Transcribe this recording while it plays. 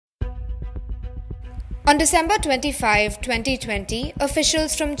On December 25, 2020,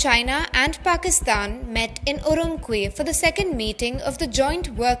 officials from China and Pakistan met in Urumqi for the second meeting of the Joint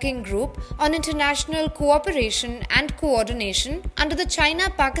Working Group on International Cooperation and Coordination under the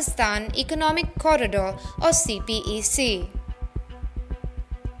China-Pakistan Economic Corridor or CPEC.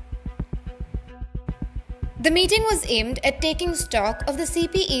 The meeting was aimed at taking stock of the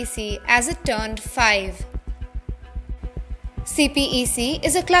CPEC as it turned 5. CPEC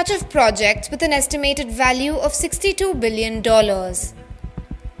is a clutch of projects with an estimated value of $62 billion.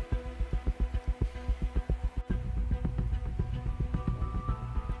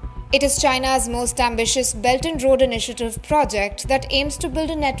 It is China's most ambitious Belt and Road Initiative project that aims to build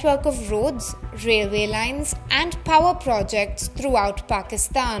a network of roads, railway lines, and power projects throughout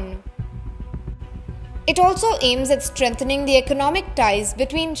Pakistan. It also aims at strengthening the economic ties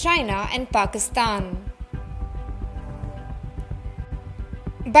between China and Pakistan.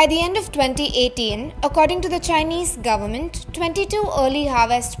 By the end of 2018, according to the Chinese government, 22 early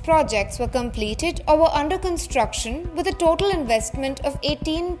harvest projects were completed or were under construction with a total investment of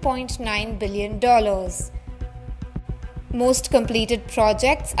 $18.9 billion. Most completed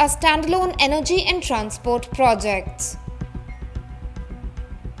projects are standalone energy and transport projects.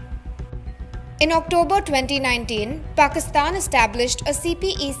 In October 2019, Pakistan established a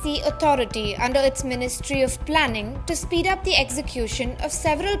CPEC authority under its Ministry of Planning to speed up the execution of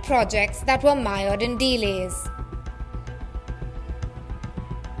several projects that were mired in delays.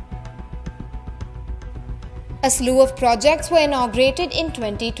 A slew of projects were inaugurated in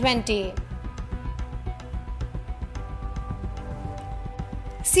 2020.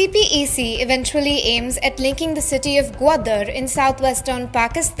 CPEC eventually aims at linking the city of Gwadar in southwestern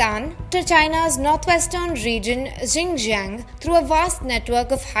Pakistan to China's northwestern region Xinjiang through a vast network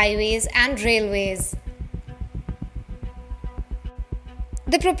of highways and railways.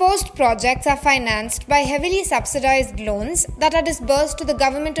 The proposed projects are financed by heavily subsidized loans that are disbursed to the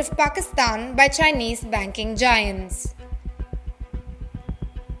government of Pakistan by Chinese banking giants.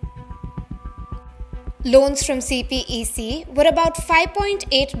 Loans from CPEC were about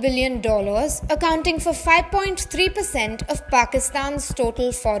 $5.8 billion, accounting for 5.3% of Pakistan's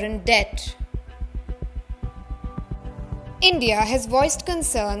total foreign debt. India has voiced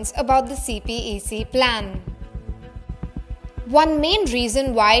concerns about the CPEC plan. One main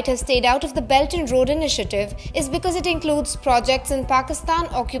reason why it has stayed out of the Belt and Road Initiative is because it includes projects in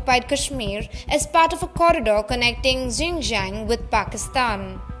Pakistan-occupied Kashmir as part of a corridor connecting Xinjiang with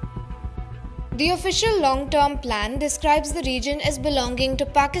Pakistan. The official long-term plan describes the region as belonging to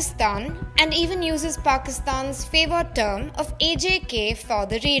Pakistan and even uses Pakistan's favored term of AJK for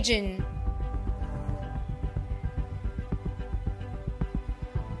the region.